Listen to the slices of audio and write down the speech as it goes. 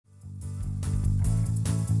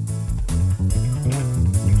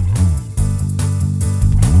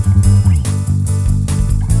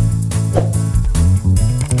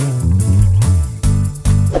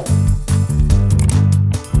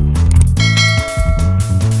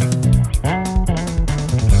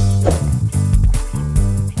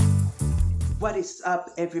is up,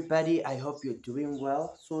 everybody? I hope you're doing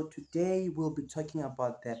well. So, today we'll be talking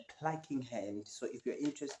about the plucking hand. So, if you're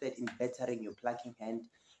interested in bettering your plucking hand,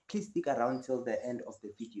 please stick around till the end of the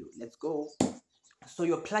video. Let's go. So,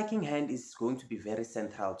 your plucking hand is going to be very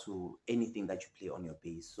central to anything that you play on your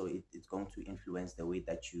bass. So, it's going to influence the way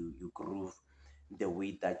that you groove, the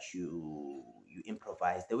way that you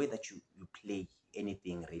improvise, the way that you play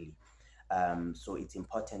anything really. So it's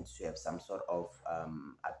important to have some sort of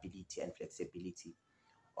ability and flexibility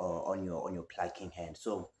on your plucking hand.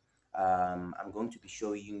 So I'm going to be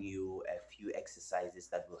showing you a few exercises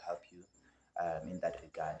that will help you in that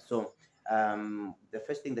regard. So the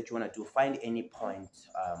first thing that you want to do, find any point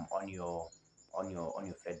on your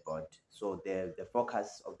fretboard. So the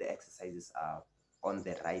focus of the exercises are on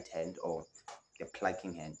the right hand or the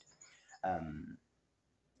plucking hand.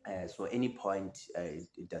 So any point,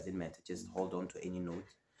 it doesn't matter. Just hold on to any note.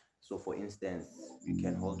 So for instance, you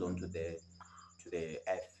can hold on to the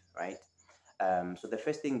F, right? So the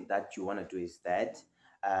first thing that you want to do is that.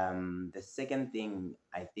 The second thing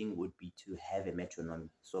I think would be to have a metronome.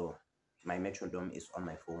 So my metronome is on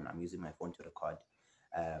my phone. I'm using my phone to record.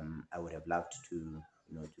 I would have loved to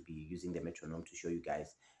be using the metronome to show you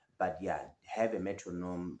guys. But yeah, have a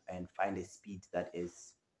metronome and find a speed that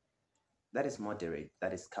is moderate,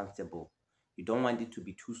 that is comfortable. You don't want it to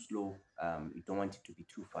be too slow. You don't want it to be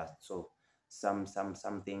too fast. So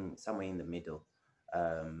something somewhere in the middle,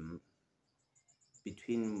 um,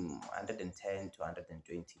 between 110 to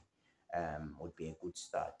 120 would be a good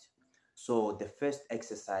start. So the first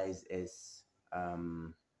exercise is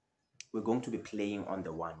we're going to be playing on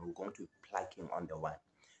the one. We're going to be plucking on the one.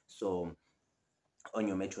 So on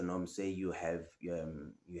your metronome, say you have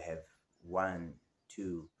 1,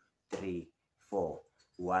 2, 3, 4,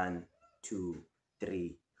 1, 2,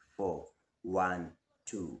 3, 4, 1,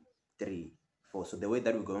 2, 3, 4. So the way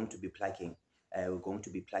that we're going to be plucking, we're going to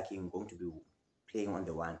be playing on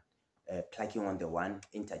the one, plucking on the one,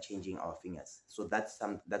 interchanging our fingers. So that's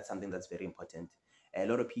something that's very important. A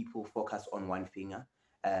lot of people focus on one finger,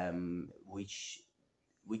 which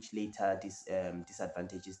later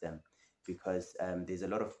disadvantages them, because there's a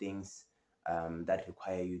lot of things that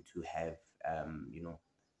require you to have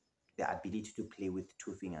the ability to play with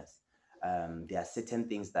two fingers. There are certain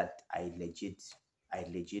things that I legit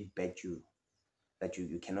bet you that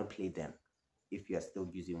you cannot play them if you are still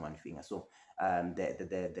using one finger. So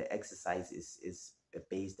the exercise is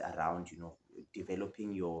based around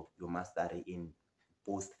developing your mastery in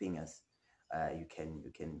both fingers. You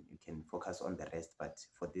can focus on the rest, but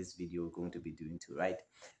for this video we're going to be doing two, right?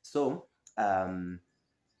 So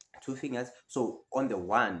two fingers. So on the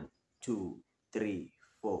 1, 2, 3,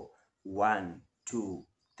 4, 1, 2,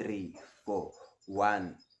 3, 4,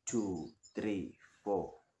 1, 2, 3,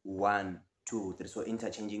 4, 1, 2, 3. So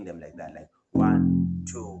interchanging them like that, like 1,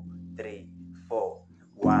 2, 3, 4,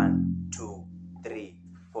 1, 2, 3,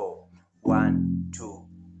 4, 1, 2,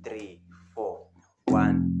 3, 4,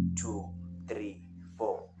 1, 2, 3,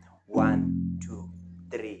 4, 1, 2,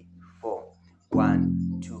 3, 4,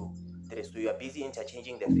 1, 2, 3. So you are busy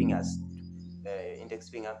interchanging the fingers. Index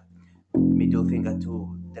finger, middle finger,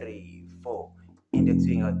 2, 3, 4. Index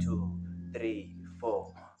finger, 2, 3,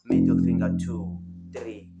 4. Middle finger, 2,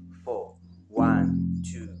 3, 4. 1,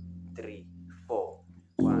 2, 3, 4.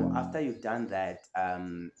 So after you've done that,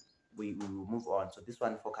 we will move on. So this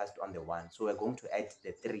one focused on the 1. So we're going to add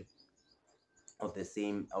the 3 of the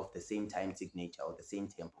same time signature or the same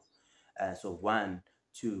tempo. So 1,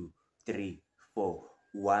 2, 3, 4.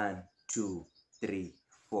 1, 2, 3,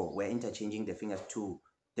 4. We're interchanging the fingers. 2,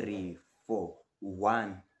 3, 4.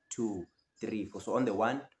 1, 2, 3, 4. So on the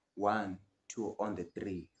 1, 1, 2 on the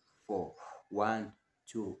 3, 4. 1,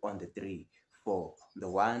 2 on the 3, 4. The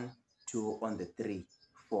 1, 2 on the 3,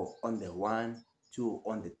 4. On the 1, 2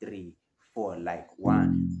 on the 3, 4. Like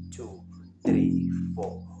 1, 2, 3,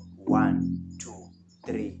 4. 1, 2,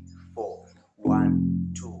 3, 4.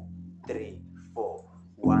 1, 2, 3, 4.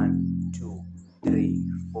 1, 2, 3,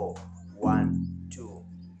 4. 1, 2,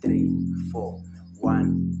 3, 4.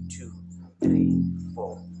 1, 2, 3,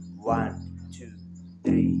 4. 1, 2,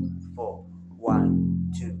 3, 4.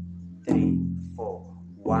 1, 2, 3, 4.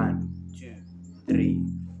 1, 2, 3.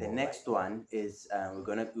 The next one is we're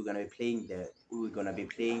gonna be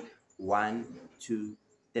playing 1, 2,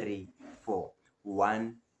 3, 4.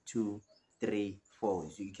 1, 2, 3, 4.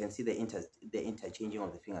 So you can see the interchanging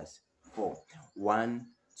of the fingers. 4. 1,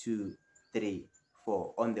 2, 3,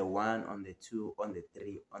 4. On the 1, on the 2, on the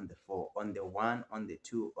 3, on the 4. On the 1, on the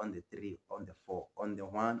 2, on the 3, on the 4. On the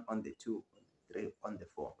 1, on the 2, on the 3, on the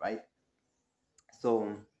 4. Right?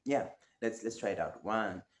 So yeah, let's try it out.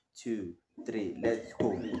 1, 2, 3. Let's go.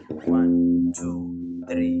 1, 2,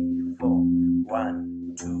 3, 4.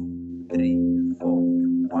 1, 2, 3, 4.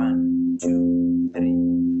 1, 2,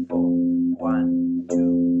 3, 4. 1,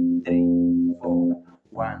 2, 3, 4.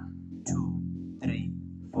 1, 2,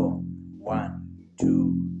 3, 4. 1,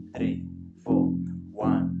 2, 3, 4.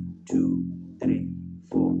 1, 2, 3,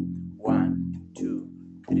 4. 1, 2,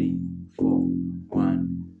 3, 4.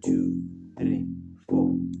 1, 2, 3, 4.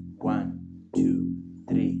 1, 2,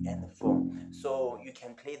 3, and 4. So you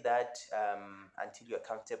can play that until you're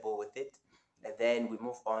comfortable with it, and then we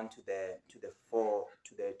move on to the fourth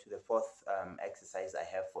exercise I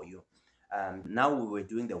have for you. Now we were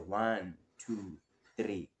doing the 1, 2,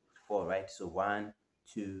 3, 4, right? So 1,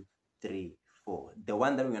 2, 3, 4. The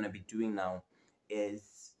one that we're going to be doing now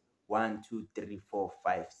is 1, 2, 3, 4,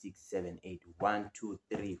 5, 6, 7, 8. 1, 2,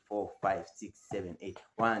 3, 4, 5, 6, 7, 8.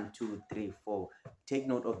 1, 2, 3, 4. Take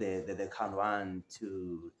note of the count. 1,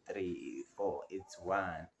 2, 3, 4. It's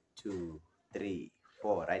 1, 2, 3,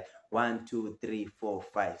 4, right? 1, 2, 3, 4,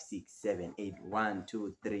 5, 6, 7, 8. 1,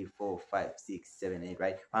 2, 3, 4, 5, 6, 7, 8,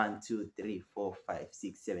 right? 1, 2, 3, 4, 5,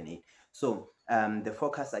 6, 7, 8. So the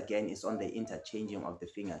focus again is on the interchanging of the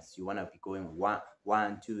fingers. You want to be going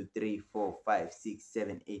 1, 2, 3, 4, 5, 6,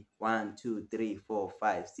 7, 8. 1, 2, 3, 4,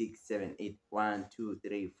 5, 6, 7, 8. 1, 2,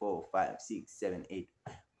 3, 4, 5, 6, 7, 8.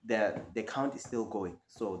 The count is still going.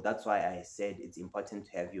 So that's why I said it's important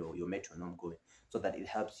to have your metronome going, so that it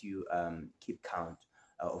helps you keep count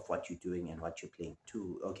of what you're doing and what you're playing.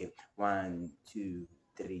 2, okay, 1, 2,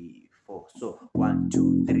 3, 4. So 1,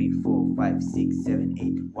 2, 3, 4, 5, 6, 7,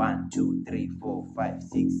 8. 1, 2, 3, 4, 5,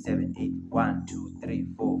 6, 7, 8. 1, 2, 3,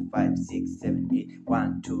 4, 5, 6, 7, 8.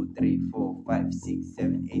 1, 2, 3, 4, 5, 6,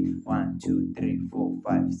 7, 8. 1, 2, 3, 4,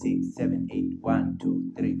 5, 6, 7, 8. 1,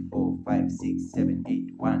 2, 3, 4, 5, 6, 7,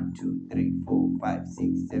 8. 1, 2, 3, 4, 5,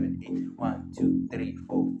 6, 7, 8. 1, 2, 3,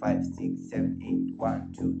 4, 5, 6, 7, 8.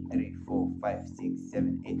 1, 2, 3, 4, 5, 6,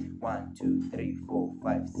 7, 8. 1, 2, 3, 4,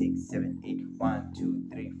 5, 6, 7, 8. 1, 2,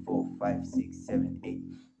 3, 4, 5, 6, 7, 8.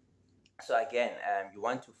 So again, you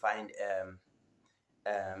want to find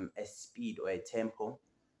a speed or a tempo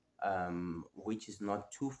which is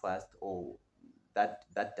not too fast, or that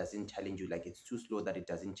doesn't challenge you, like it's too slow that it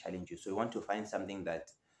doesn't challenge you. So you want to find something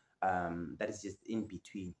that that is just in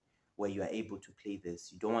between, where you are able to play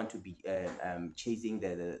this. You don't want to be chasing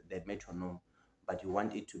the metronome, but you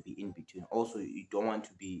want it to be in between. Also, you don't want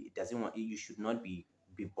to be, it doesn't want, you should not be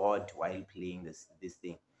bored while playing this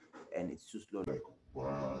thing and it's too slow. Like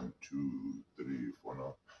 1, 2, 3, 4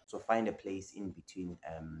 now. So find a place in between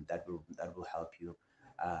that will help you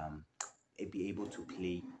be able to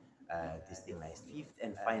play this thing nice. Fifth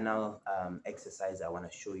and final exercise I want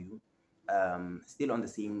to show you, still on the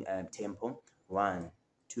same tempo. 1,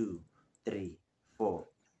 2, 3, 4.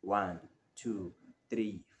 1, 2,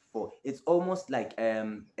 3, 4. It's almost like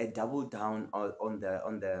a double down on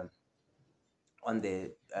the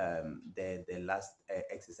last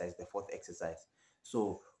exercise, the fourth exercise.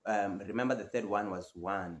 So remember the third one was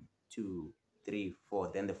 1, 2, 3,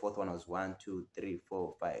 4. Then the fourth one was 1, 2, 3,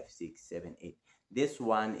 4, 5, 6, 7, 8. This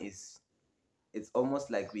one is, it's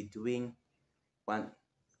almost like we're doing 1,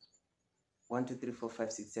 1, 2, 3, 4,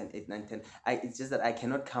 5, 6, 7, 8, 9, 10. It's just that I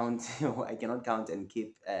cannot count. I cannot count and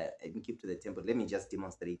keep to the tempo. Let me just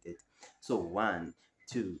demonstrate it. So 1,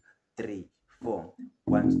 2, 3, 4.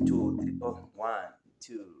 1, 2, 3. Oh, 1,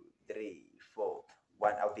 2, 3, 4.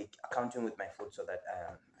 1. I'll be counting with my foot so that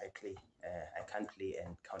I can't play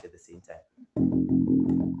and count at the same time.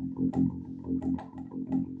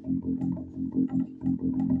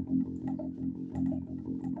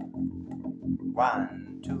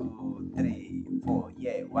 1, 2, 3, 4.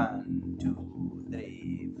 Yeah, 1, 2,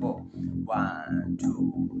 3, 4. 1,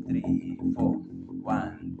 2, 3, 4.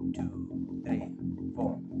 1, 2, 3,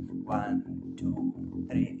 4. 1, 2,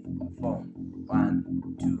 3, 4. 1,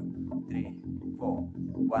 2, 3, 4.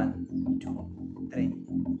 1, 2, 3,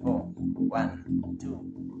 4. 1,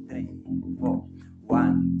 2, 3, 4.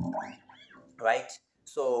 1. Right.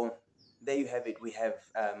 So there you have it. We have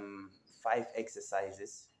 5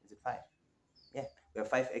 exercises. Is it 5? Yeah, we have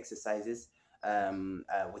 5 exercises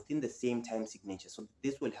within the same time signature. So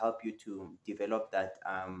this will help you to develop that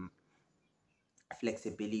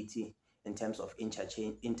flexibility in terms of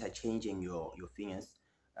interchanging your fingers.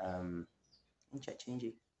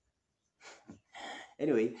 Interchanging.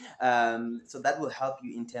 Anyway, so that will help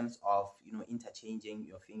you in terms of interchanging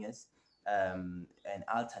your fingers and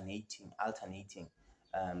alternating.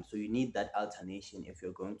 So you need that alternation if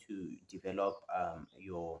you're going to develop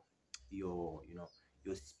your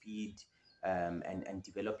your speed and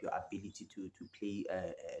develop your ability to play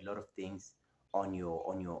a lot of things on your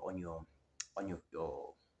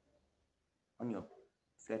on your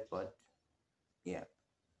fretboard. Yeah,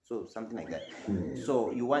 so something like that.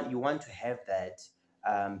 So you want to have that,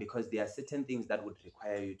 because there are certain things that would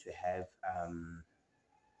require you to have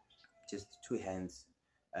just two hands.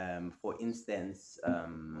 For instance,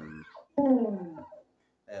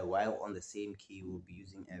 while on the same key, we'll be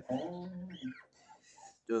using F.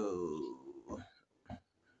 So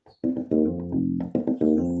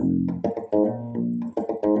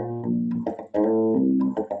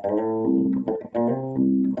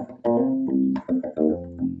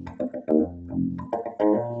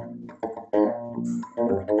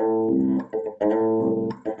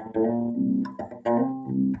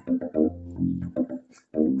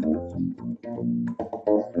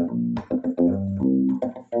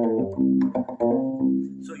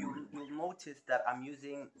so you'll notice that I'm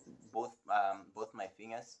using both my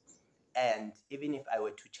fingers, and even if I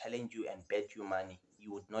were to challenge you and bet you money,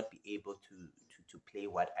 you would not be able to play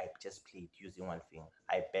what I just played using one finger.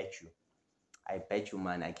 I bet you,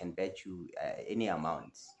 man, I can bet you any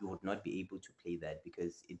amount. You would not be able to play that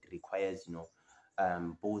because it requires,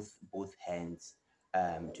 both hands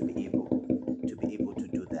to be able to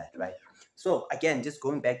do that, right? So again, just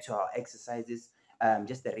going back to our exercises,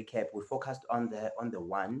 just a recap. We focused on the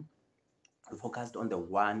one. We focused on the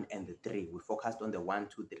one and the three. We focused on the 1,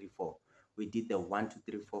 2, 3, 4. We did the 1, 2,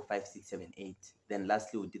 3, 4, 5, 6, 7, 8. Then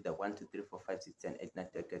lastly, we did the 1, 2, 3, 4, 5, 6, 7, 8.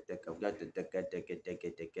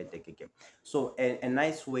 So a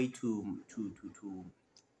nice way to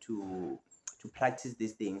to practice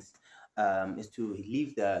these things is to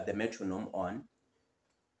leave the metronome on.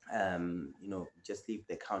 Just leave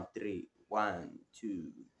the count 3, 1,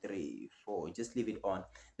 2, 3, 4. Just leave it on.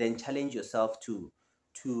 Then challenge yourself to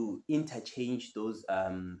interchange those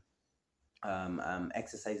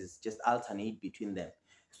exercises. Just alternate between them.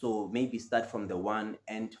 So maybe start from the one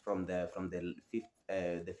and from the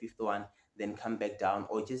fifth one, then come back down,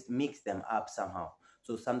 or just mix them up somehow.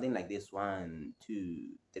 So something like this: 1,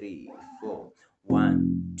 2, 3, 4,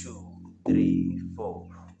 1, 2, 3, 4,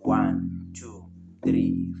 1, 2,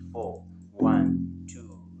 3, 4, 1,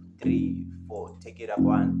 2, 3, 4. Take it up.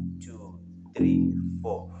 1, 2, 3,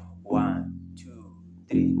 4, 1, 2,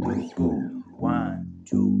 3. Let's go. 1,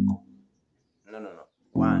 2. No.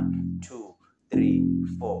 1, 2, 3,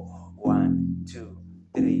 4. 1, 2,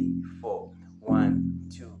 3, 4. 1,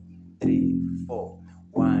 2, 3, 4.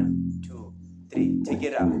 1, 2, 3. Take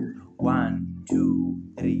it up. 1, 2,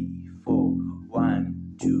 3, 4.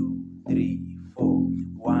 1, 2, 3, 4.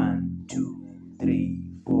 1, 2, 3,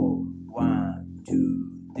 4. 1,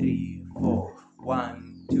 2, 3, 4.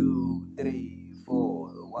 1, 2, 3, 4.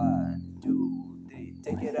 1, 2, 3.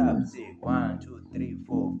 Take it up. Say 1, 2, 3,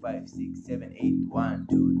 4, 5, 6, 7, 8. 1,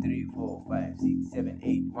 2, 3, 4, 5, 6, 7,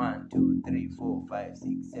 8. 1, 2, 3, 4, 5,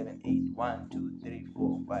 6, 7, 8. 1, 2,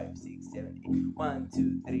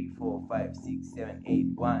 3, 4, 5, 6, 7, 8.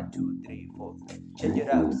 1, 2, 3, 4. Change it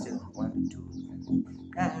up. So 1, 2.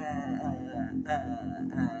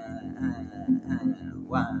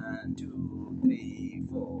 1, 2, 3,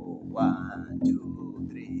 4. 1, 2,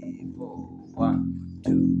 3, 4. 1,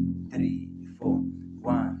 2, 3, 4.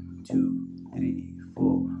 1, 2, 3,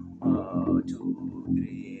 4. 2,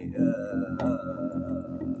 3.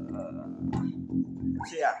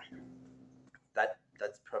 So yeah,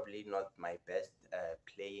 that's probably not my best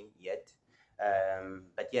playing yet.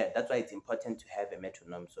 But yeah, that's why it's important to have a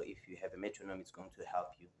metronome. So if you have a metronome, it's going to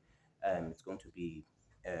help you. It's going to be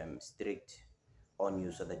strict on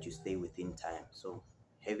you so that you stay within time. So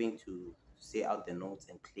having to say out the notes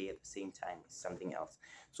and play at the same time is something else.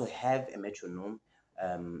 So have a metronome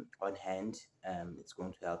on hand. It's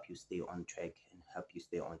going to help you stay on track and help you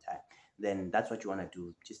stay on time. Then that's what you want to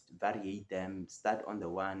do. Just vary them. Start on the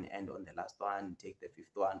one and on the last one. Take the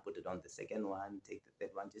fifth one, put it on the second one. Take the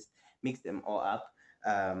third one. Just mix them all up.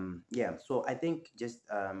 Yeah. So I think just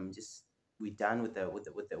we're done with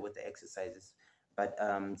the exercises. But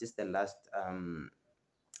just the last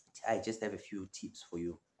I just have a few tips for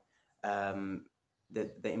you.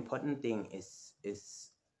 The important thing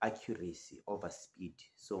is accuracy over speed.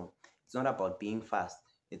 So it's not about being fast.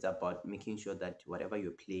 It's about making sure that whatever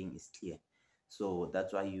you're playing is clear. So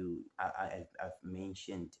that's why I've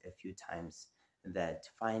mentioned a few times that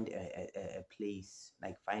find a place,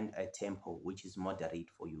 like find a tempo which is moderate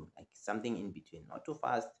for you, like something in between, not too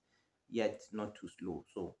fast yet not too slow.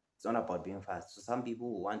 So it's not about being fast. So some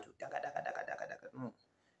people will want to daga daga daga daga daga. No,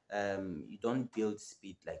 you don't build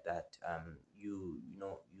speed like that. You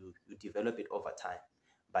develop it over time,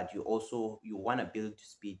 but you want to build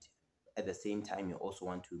speed. At the same time, you also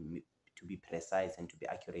want to be precise and to be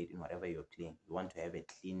accurate in whatever you're playing. You want to have a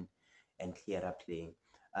clean and clearer playing.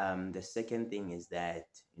 The second thing is that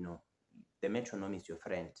the metronome is your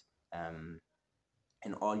friend.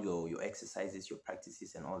 And all your exercises, your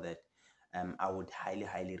practices, and all that, I would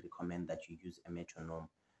highly recommend that you use a metronome.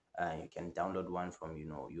 You can download one from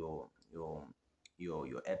your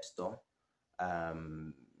app store.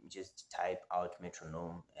 Just type out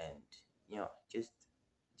metronome, and just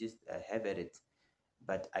have at it.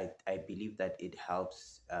 But I believe that it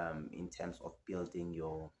helps in terms of building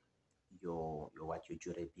your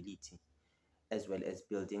durability, as well as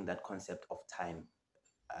building that concept of time,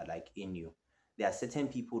 like in you. There are certain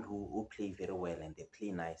people who play very well and they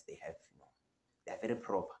play nice. They have, they're very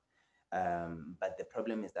proper. But the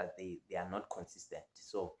problem is that they are not consistent.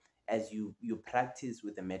 So as you practice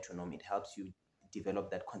with the metronome, it helps you develop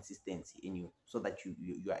that consistency in you, so that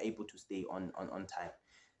you are able to stay on time.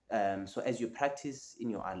 So as you practice in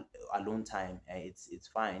your alone time, it's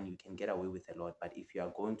fine. You can get away with a lot. But if you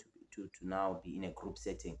are going to now be in a group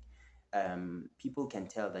setting, people can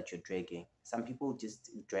tell that you're dragging. Some people just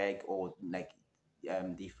drag, or like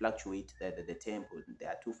they fluctuate the tempo. They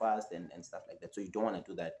are too fast and stuff like that. So you don't want to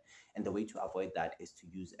do that. And the way to avoid that is to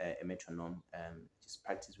use a metronome. Just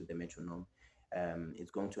practice with the metronome.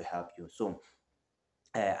 It's going to help you. So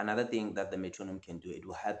another thing that the metronome can do, it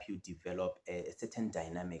will help you develop a certain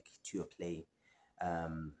dynamic to your play.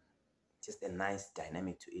 Um, just a nice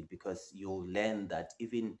dynamic to it, because you'll learn that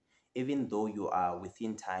even though you are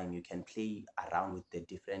within time, you can play around with the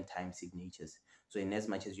different time signatures. So in as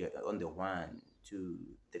much as you're on the 1,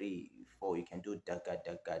 2, 3, 4, you can do daga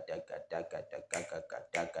daga daga daga daga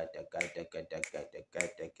daga daga daga daga daga daga daga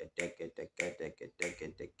daga daga daga daga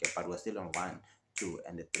daga, but we're still on 1, 2,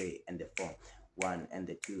 and the 3 and the 4. 1 and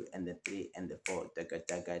the 2 and the 3 and the 4, daga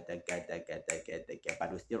daga daga daga daga daga,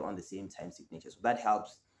 but we're still on the same time signature. So that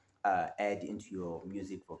helps add into your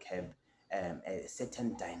music vocab a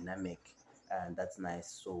certain dynamic, and that's nice.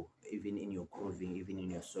 So even in your grooving, even in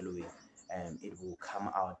your soloing, it will come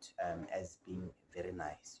out as being very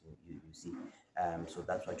nice. You see, so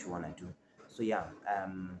that's what you want to do. So yeah.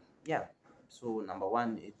 So number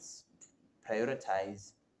one, it's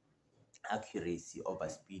prioritize accuracy over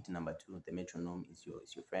speed. Number two, the metronome is your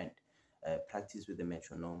friend. Practice with the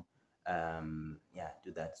metronome. Yeah,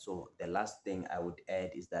 do that. So the last thing I would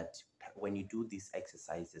add is that when you do these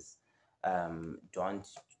exercises, don't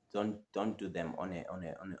do them on a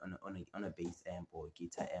bass amp or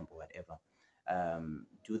guitar amp or whatever.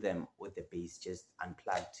 Do them with the bass just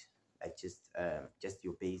unplugged, like just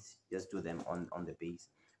your bass. Just do them on the bass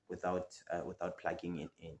without plugging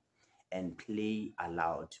it in, and play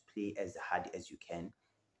aloud. Play as hard as you can,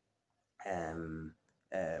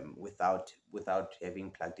 without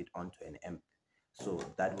having plugged it onto an amp. So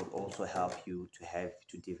that will also help you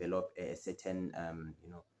to develop a certain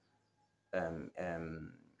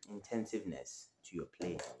intensiveness to your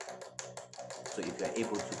play. So if you're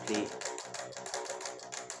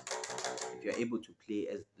able to play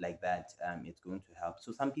as like that, it's going to help.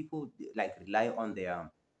 So some people like rely on their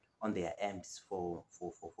amps for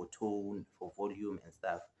tone, for volume and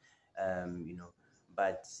stuff.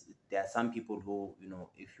 But there are some people who,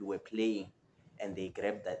 if you were playing and they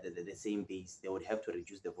grab the same bass, they would have to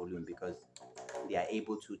reduce the volume, because they are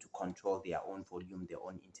able to control their own volume, their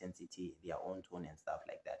own intensity, their own tone and stuff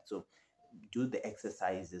like that. So do these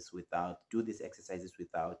exercises without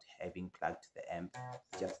having plugged the amp.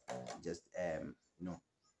 Just you know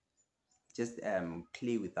just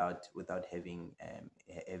play without having an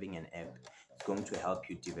amp. It's going to help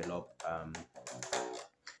you develop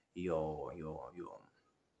your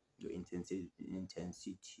intense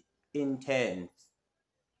intensity intensivity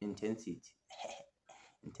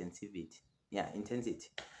yeah intensity.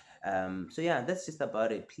 So yeah, that's just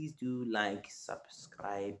about it. Please do like,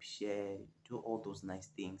 subscribe, share, do all those nice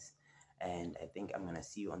things, and I think I'm gonna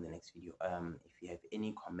see you on the next video. If you have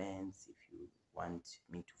any comments, if you want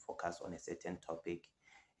me to focus on a certain topic,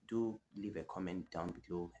 do leave a comment down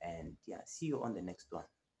below, and yeah, see you on the next one.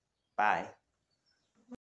 Bye.